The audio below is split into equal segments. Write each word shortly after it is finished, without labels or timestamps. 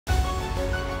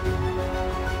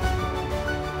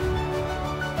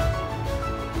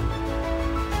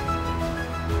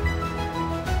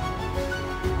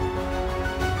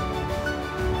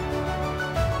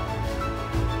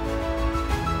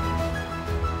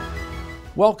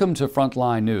Welcome to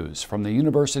Frontline News from the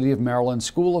University of Maryland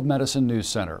School of Medicine News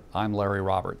Center. I'm Larry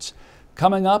Roberts.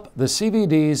 Coming up, the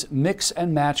CVD's Mix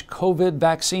and Match COVID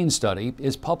vaccine study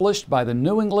is published by the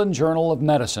New England Journal of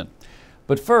Medicine.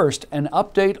 But first, an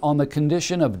update on the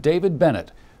condition of David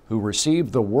Bennett, who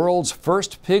received the world's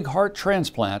first pig heart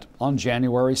transplant on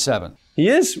January 7th. He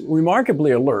is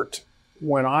remarkably alert.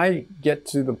 When I get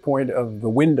to the point of the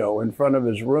window in front of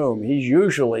his room, he's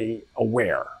usually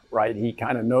aware, right? He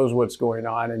kind of knows what's going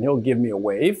on, and he'll give me a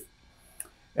wave.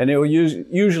 And he'll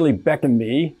usually beckon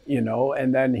me,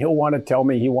 and then he'll want to tell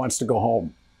me he wants to go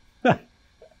home.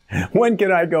 When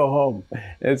can I go home?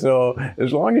 And so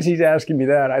as long as he's asking me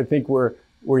that, I think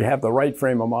we have the right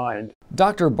frame of mind.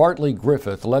 Dr. Bartley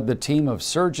Griffith led the team of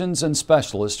surgeons and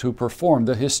specialists who performed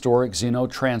the historic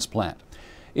xenotransplant.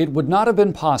 It would not have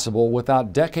been possible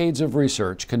without decades of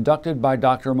research conducted by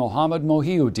Dr.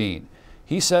 Mohiuddin.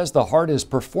 He says the heart is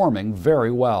performing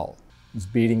very well. It's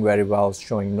beating very well,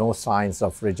 showing no signs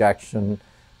of rejection.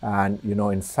 And,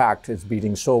 in fact, it's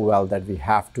beating so well that we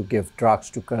have to give drugs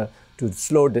to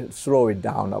slow it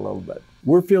down a little bit.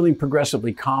 We're feeling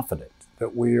progressively confident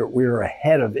that we're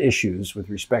ahead of issues with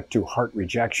respect to heart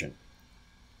rejection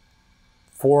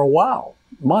for a while,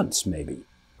 months maybe.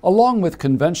 Along with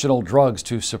conventional drugs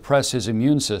to suppress his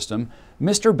immune system,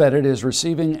 Mr. Bennett is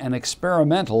receiving an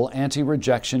experimental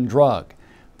anti-rejection drug.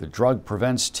 The drug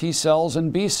prevents T cells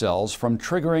and B cells from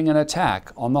triggering an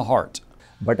attack on the heart.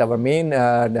 But our main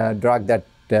drug that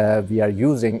we are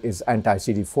using is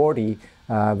anti-CD40,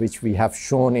 which we have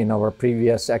shown in our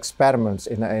previous experiments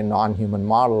in non-human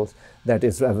models that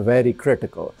is very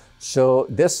critical. So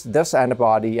this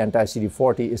antibody,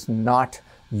 anti-CD40, is not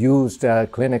used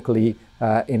clinically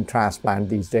in transplant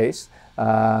these days.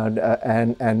 It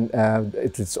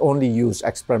is only used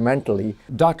experimentally.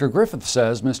 Dr. Griffith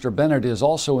says Mr. Bennett is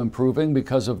also improving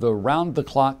because of the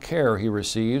round-the-clock care he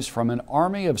receives from an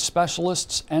army of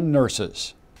specialists and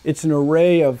nurses. It's an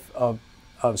array of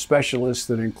specialists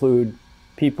that include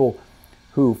people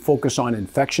who focus on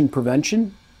infection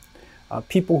prevention,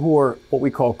 people who are what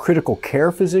we call critical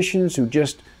care physicians who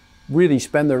just really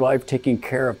spend their life taking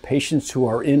care of patients who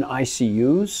are in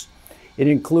ICUs. It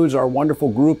includes our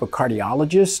wonderful group of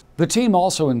cardiologists. The team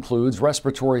also includes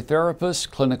respiratory therapists,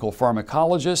 clinical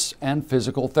pharmacologists, and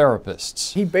physical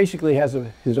therapists. He basically has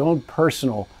his own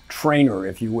personal trainer,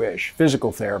 if you wish,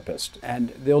 physical therapist. And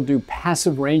they'll do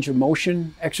passive range of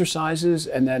motion exercises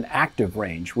and then active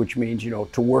range, which means,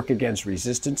 to work against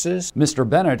resistances. Mr.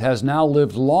 Bennett has now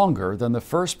lived longer than the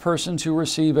first person to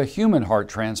receive a human heart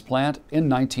transplant in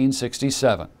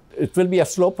 1967. It will be a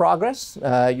slow progress.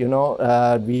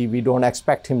 We don't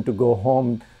expect him to go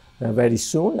home very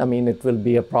soon. I mean, it will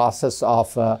be a process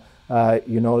of,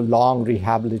 long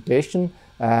rehabilitation,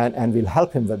 and we'll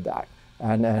help him with that.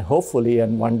 And hopefully,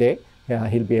 one day,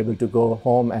 he'll be able to go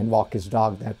home and walk his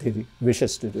dog that he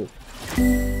wishes to do.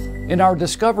 In our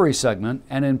Discovery segment,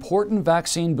 an important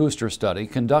vaccine booster study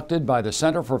conducted by the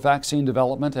Center for Vaccine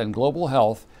Development and Global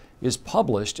Health is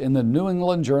published in the New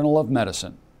England Journal of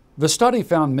Medicine. The study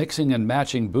found mixing and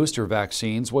matching booster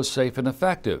vaccines was safe and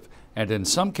effective, and in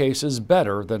some cases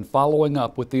better than following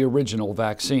up with the original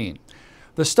vaccine.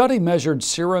 The study measured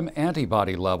serum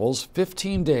antibody levels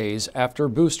 15 days after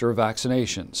booster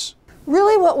vaccinations.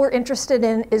 Really what we're interested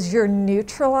in is your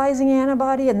neutralizing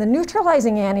antibody, and the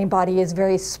neutralizing antibody is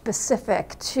very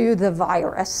specific to the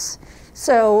virus.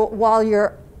 So while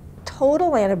your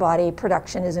total antibody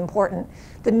production is important,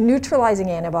 the neutralizing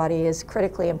antibody is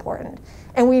critically important.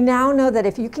 And we now know that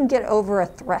if you can get over a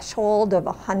threshold of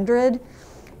 100,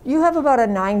 you have about a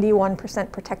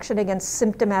 91% protection against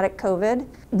symptomatic COVID.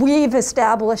 We've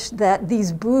established that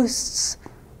these boosts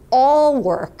all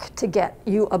work to get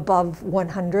you above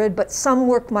 100, but some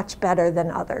work much better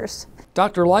than others.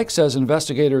 Dr. Like says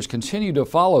investigators continue to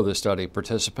follow the study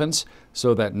participants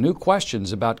so that new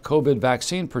questions about COVID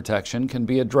vaccine protection can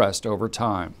be addressed over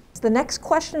time. The next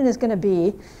question is going to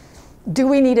be, do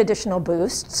we need additional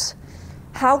boosts?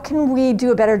 How can we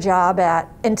do a better job at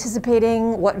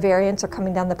anticipating what variants are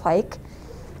coming down the pike?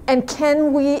 And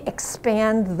can we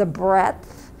expand the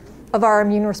breadth of our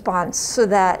immune response so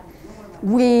that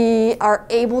we are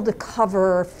able to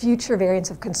cover future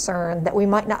variants of concern that we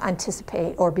might not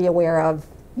anticipate or be aware of,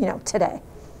 today?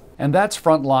 And that's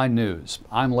Frontline News.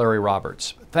 I'm Larry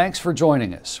Roberts. Thanks for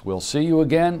joining us. We'll see you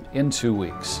again in 2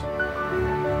 weeks.